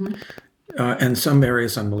course. And some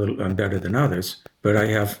areas I'm better than others, but I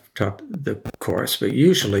have taught the course. But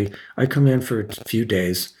usually I come in for a few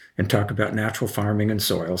days and talk about natural farming and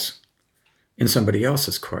soils in somebody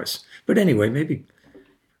else's course. But anyway, maybe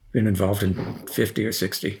been involved in 50 or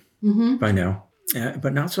 60 by now.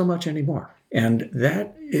 But not so much anymore. And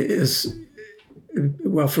that is,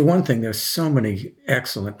 well, for one thing, there's so many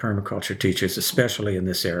excellent permaculture teachers, especially in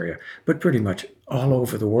this area, but pretty much all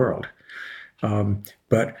over the world.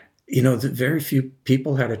 But, very few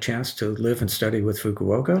people had a chance to live and study with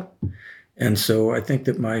Fukuoka. And so I think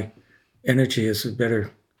that my energy is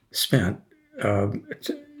better spent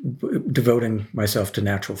devoting myself to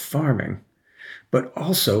natural farming. But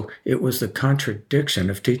also, it was the contradiction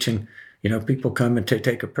of teaching. People come and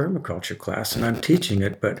take a permaculture class, and I'm teaching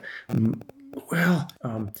it, but I'm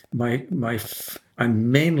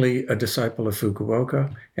mainly a disciple of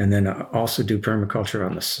Fukuoka, and then I also do permaculture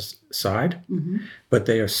on the side. But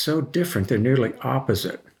they are so different; they're nearly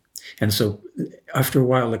opposite. And so, after a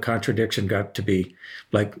while, the contradiction got to be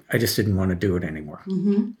like I just didn't want to do it anymore.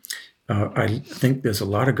 I think there's a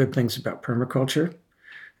lot of good things about permaculture.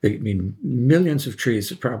 I mean, millions of trees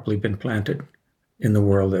have probably been planted in the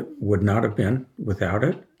world that would not have been without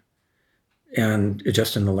it. And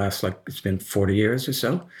just in the last, it's been 40 years or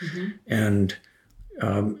so. And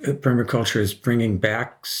permaculture is bringing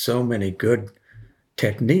back so many good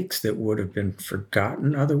techniques that would have been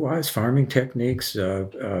forgotten otherwise. Farming techniques,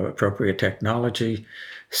 appropriate technology,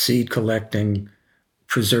 seed collecting,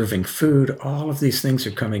 preserving food, all of these things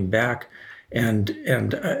are coming back. And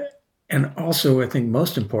also, I think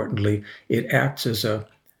most importantly, it acts as a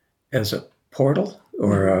portal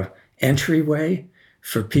or a entryway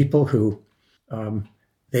for people who,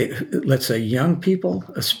 let's say young people,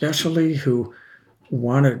 especially who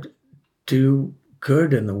want to do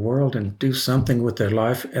good in the world and do something with their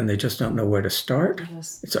life, and they just don't know where to start.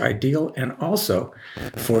 It's ideal. And also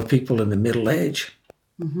for people in the middle age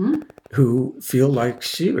who feel like,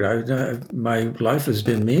 shoot, my life has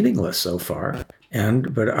been meaningless so far.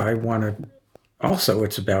 But I want to, also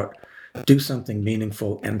it's about do something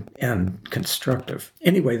meaningful and constructive.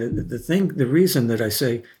 Anyway, the reason that I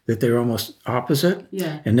say that they're almost opposite,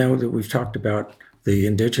 and now that we've talked about the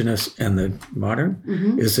indigenous and the modern,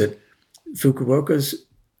 is that Fukuoka's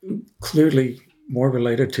clearly more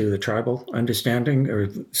related to the tribal understanding or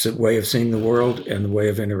way of seeing the world and the way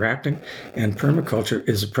of interacting, and permaculture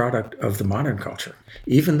is a product of the modern culture,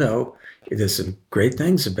 even though there's some great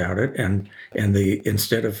things about it, and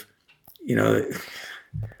instead of,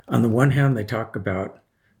 on the one hand, they talk about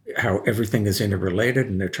how everything is interrelated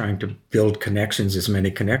and they're trying to build connections, as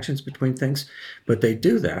many connections between things. But they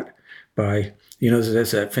do that by,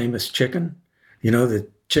 there's that famous chicken, the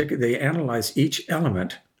chicken, they analyze each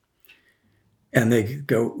element and they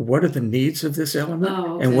go, what are the needs of this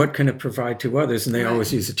element? And what can it provide to others? And they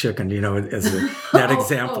always use a chicken, as that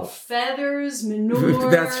example. Feathers, manure.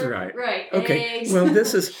 That's right. Right. Okay. Eggs. Well,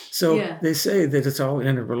 they say that it's all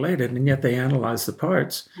interrelated, and yet they analyze the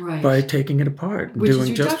parts by taking it apart. Which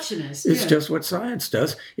is reductionist. It's just what science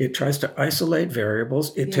does. It tries to isolate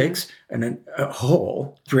variables. It takes a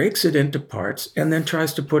whole, breaks it into parts, and then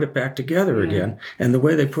tries to put it back together again. And the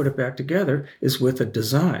way they put it back together is with a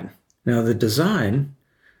design. Now, the design,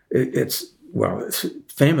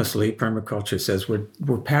 famously, permaculture says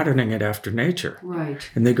we're patterning it after nature. Right.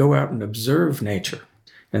 And they go out and observe nature,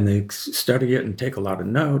 and they study it and take a lot of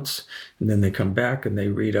notes, and then they come back and they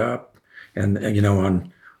read up, and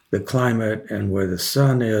on the climate and where the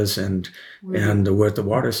sun is and what the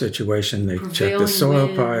water situation. They check the soil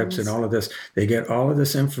pipes and all of this. They get all of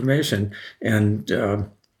this information, and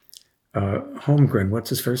Holmgren, what's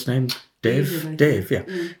his first name? Dave, yeah.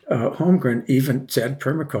 Holmgren even said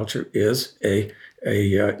permaculture is a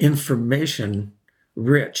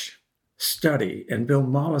information-rich study, and Bill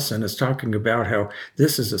Mollison is talking about how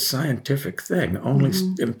this is a scientific thing. Only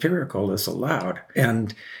empirical is allowed,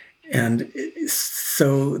 and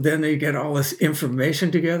so then they get all this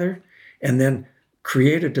information together, and then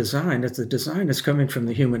create a design. That the design is coming from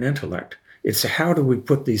the human intellect. It's how do we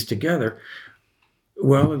put these together?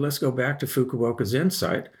 Well, let's go back to Fukuoka's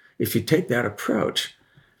insight. If you take that approach,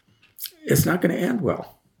 it's not going to end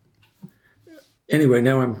well. Anyway,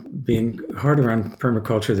 now I'm being harder on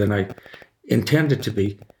permaculture than I intended to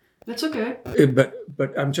be. That's okay. But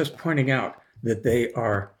I'm just pointing out that they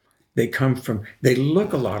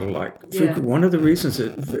look a lot alike. Yeah. One of the reasons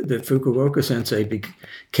that Fukuoka Sensei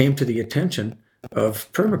came to the attention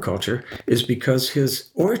of permaculture is because his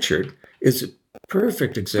orchard is a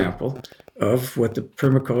perfect example of what the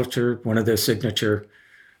permaculture, one of their signature,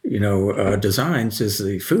 designs is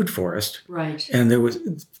the food forest. Right. And there was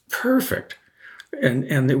perfect.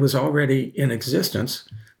 And it was already in existence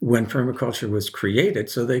when permaculture was created.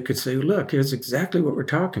 So they could say, look, here's exactly what we're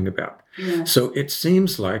talking about. Yeah. So it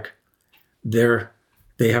seems like they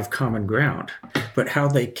have common ground. But how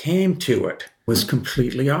they came to it was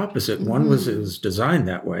completely opposite. One was it was designed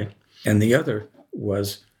that way, and the other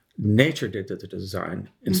was nature did the design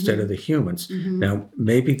instead of the humans. Now,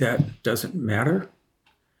 maybe that doesn't matter,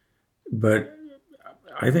 but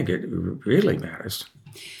I think it really matters.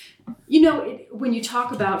 When you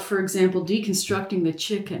talk about, for example, deconstructing the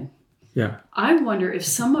chicken, yeah, I wonder if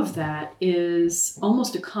some of that is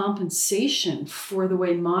almost a compensation for the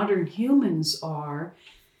way modern humans are,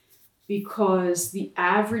 because the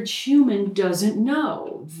average human doesn't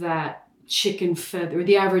know that chicken feather, or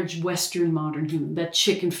the average Western modern human, that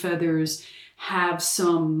chicken feathers have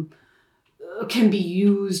can be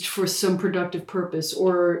used for some productive purpose,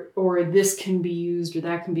 or this can be used, or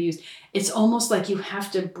that can be used. It's almost like you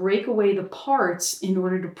have to break away the parts in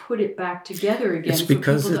order to put it back together again for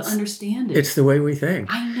people to understand it. It's the way we think.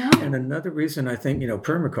 I know. And another reason I think,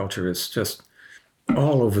 permaculture is just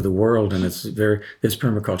all over the world, and there's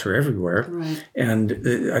permaculture everywhere. Right.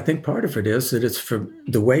 And I think part of it is that it's from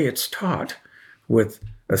the way it's taught with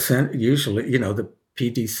usually, the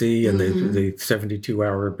PDC and the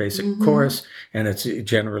 72-hour basic course, and it's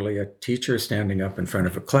generally a teacher standing up in front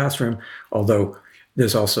of a classroom, although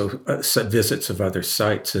there's also visits of other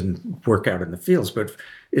sites and work out in the fields, but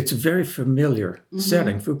it's a very familiar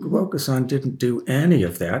setting. Fukuoka-san didn't do any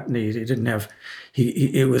of that, and he didn't have,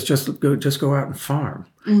 it was just go out and farm.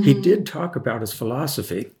 He did talk about his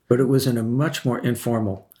philosophy, but it was in a much more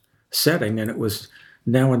informal setting, and it was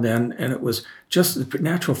now and then, and it was just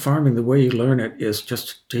natural farming. The way you learn it is just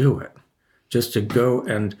to do it, just to go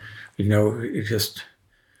and,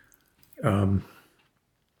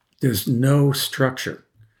 there's no structure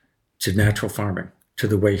to natural farming, to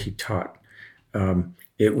the way he taught.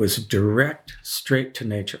 It was direct, straight to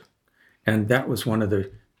nature. And that was one of the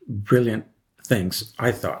brilliant things,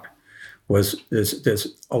 I thought, was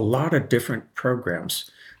there's a lot of different programs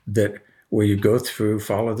where you go through,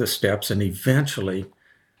 follow the steps, and eventually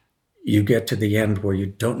you get to the end where you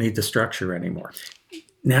don't need the structure anymore.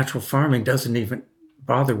 Natural farming doesn't even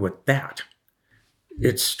bother with that.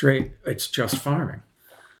 It's straight, it's just farming.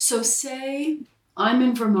 So say I'm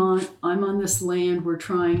in Vermont, I'm on this land,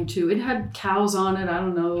 it had cows on it, I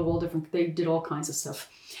don't know, they did all kinds of stuff.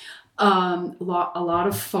 A lot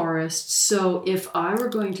of forests. So if I were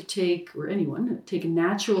going to take a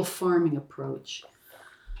natural farming approach,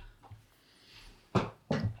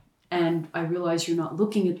 and I realize you're not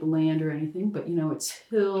looking at the land or anything, but it's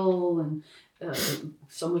hill and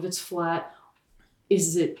some of it's flat.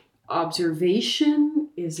 Is it observation?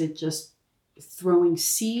 Is it just throwing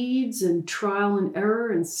seeds and trial and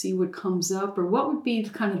error and see what comes up? Or what would be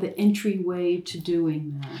kind of the entryway to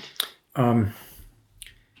doing that?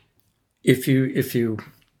 If you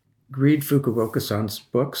read Fukuoka-san's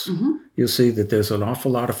books, you'll see that there's an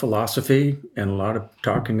awful lot of philosophy and a lot of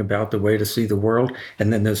talking about the way to see the world.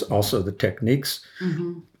 And then there's also the techniques,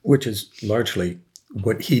 which is largely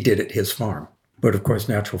what he did at his farm. But of course,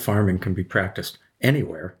 natural farming can be practiced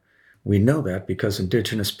anywhere. We know that because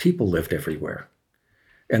indigenous people lived everywhere.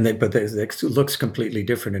 But it looks completely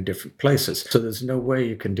different in different places. So there's no way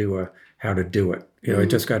you can do how to do it. I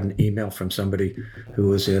just got an email from somebody who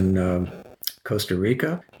was in Costa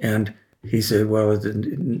Rica, and he said, well,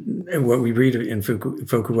 what we read in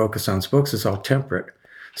Fukuoka-san's books is all temperate.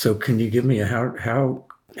 So can you give me how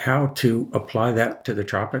to apply that to the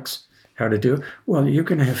tropics? How to do it? Well, you're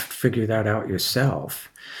going to have to figure that out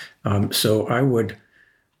yourself. So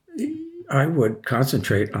I would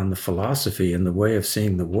concentrate on the philosophy and the way of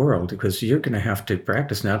seeing the world, because you're going to have to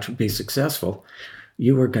practice now to be successful.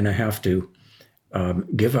 You are going to have to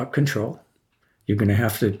give up control. You're going to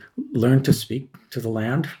have to learn to speak to the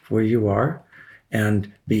land where you are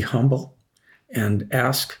and be humble and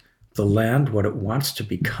ask the land what it wants to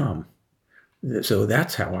become. So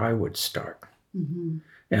that's how I would start. Mm-hmm.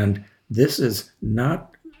 And this is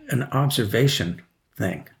not an observation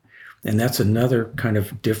thing. And that's another kind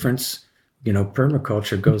of difference.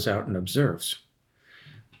 Permaculture goes out and observes.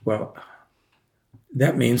 Well,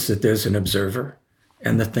 that means that there's an observer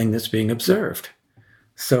and the thing that's being observed.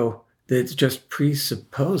 So it just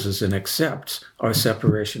presupposes and accepts our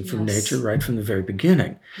separation from nature right from the very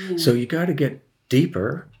beginning. Mm. So you got to get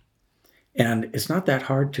deeper, and it's not that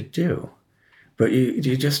hard to do, but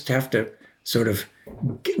you just have to sort of,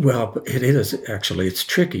 it is actually, it's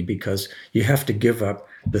tricky because you have to give up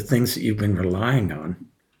the things that you've been relying on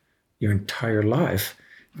your entire life,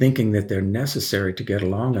 thinking that they're necessary to get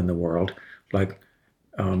along in the world. Like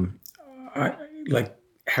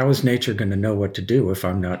how is nature going to know what to do if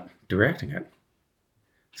I'm not directing it?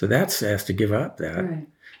 So that has to give up that. Right.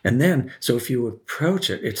 And then, so if you approach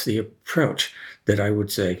it, it's the approach that I would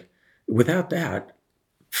say, without that,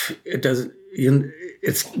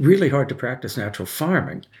 it's really hard to practice natural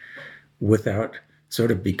farming without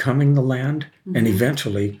sort of becoming the land, mm-hmm. and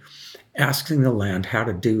eventually asking the land how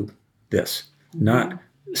to do this, mm-hmm. not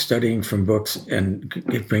studying from books and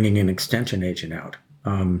bringing an extension agent out.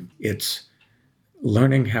 It's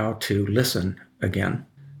learning how to listen again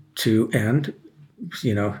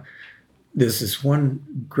there's this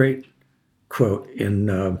one great quote in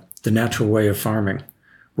The Natural Way of Farming,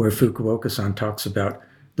 where Fukuoka-san talks about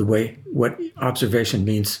what observation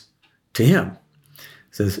means to him.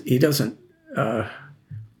 Says he doesn't, I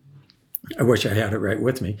wish I had it right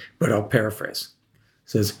with me, but I'll paraphrase.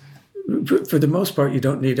 Says, for the most part, you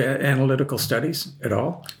don't need analytical studies at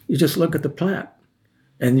all. You just look at the plant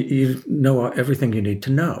and you know everything you need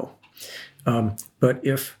to know. But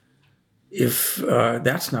if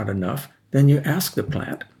that's not enough, then you ask the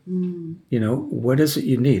plant, what is it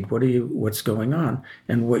you need? What's going on?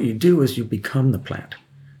 And what you do is you become the plant.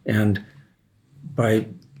 And by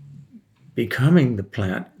becoming the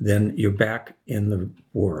plant, then you're back in the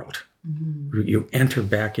world. Mm-hmm. You enter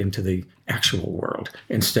back into the actual world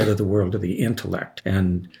instead of the world of the intellect.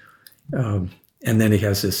 And then he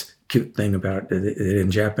has this cute thing about it in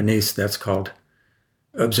Japanese that's called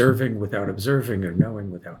observing without observing, or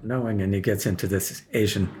knowing without knowing, and he gets into this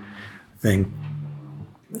Asian thing.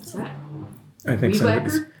 What's that? I think so.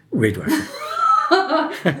 Weed whacker.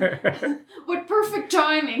 What perfect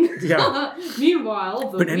timing. Yeah. Meanwhile,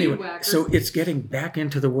 the weed whacker. So it's getting back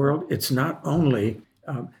into the world. It's not only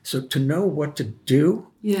so to know what to do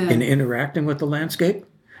in interacting with the landscape,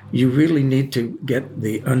 you really need to get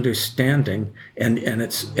the understanding, and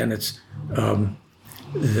it's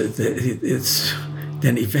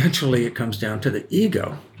then eventually it comes down to the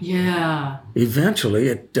ego. Yeah. Eventually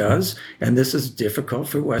it does, and this is difficult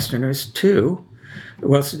for Westerners too.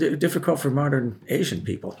 Well, it's difficult for modern Asian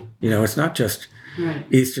people. It's not just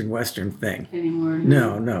Eastern Western thing anymore.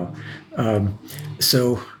 No.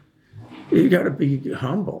 So you got to be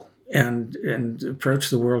humble and approach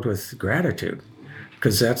the world with gratitude,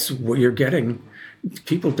 because that's what you're getting.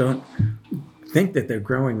 People don't think that they're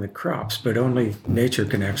growing the crops, but only nature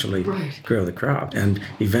can actually grow the crop. And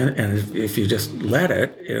if you just let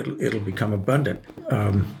it'll become abundant.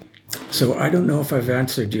 So I don't know if I've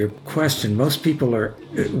answered your question. Most people are,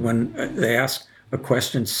 when they ask a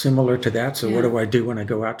question similar to that, so what do I do when I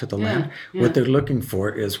go out to the land? Yeah. What they're looking for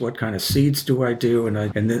is, what kind of seeds do I do?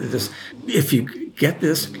 If you get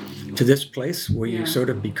this to this place where you sort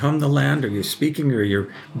of become the land, or you're speaking, or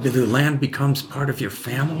the land becomes part of your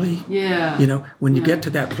family. Yeah. When you get to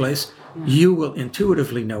that place, you will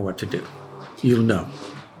intuitively know what to do. You'll know.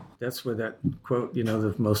 That's where that quote,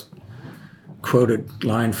 the most quoted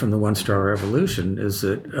line from the One Star Revolution is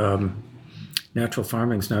that natural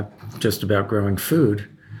farming is not just about growing food.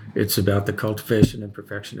 It's about the cultivation and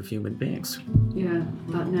perfection of human beings. Yeah,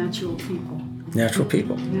 about natural people. Natural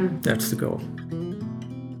people. Yeah. That's the goal.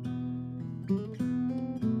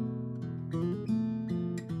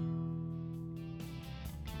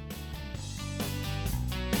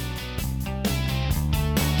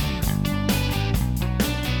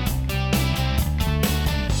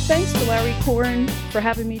 Thanks to Larry Korn for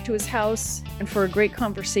having me to his house and for a great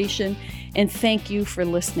conversation, and thank you for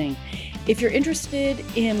listening. If you're interested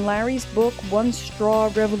in Larry's book, One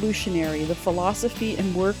Straw Revolutionary, The Philosophy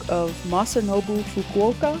and Work of Masanobu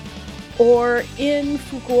Fukuoka, or in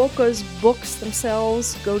Fukuoka's books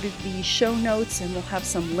themselves. Go to the show notes and we'll have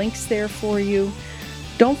some links there for you.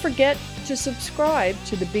 Don't forget to subscribe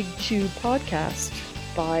to the Big Chew podcast.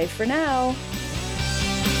 Bye for now.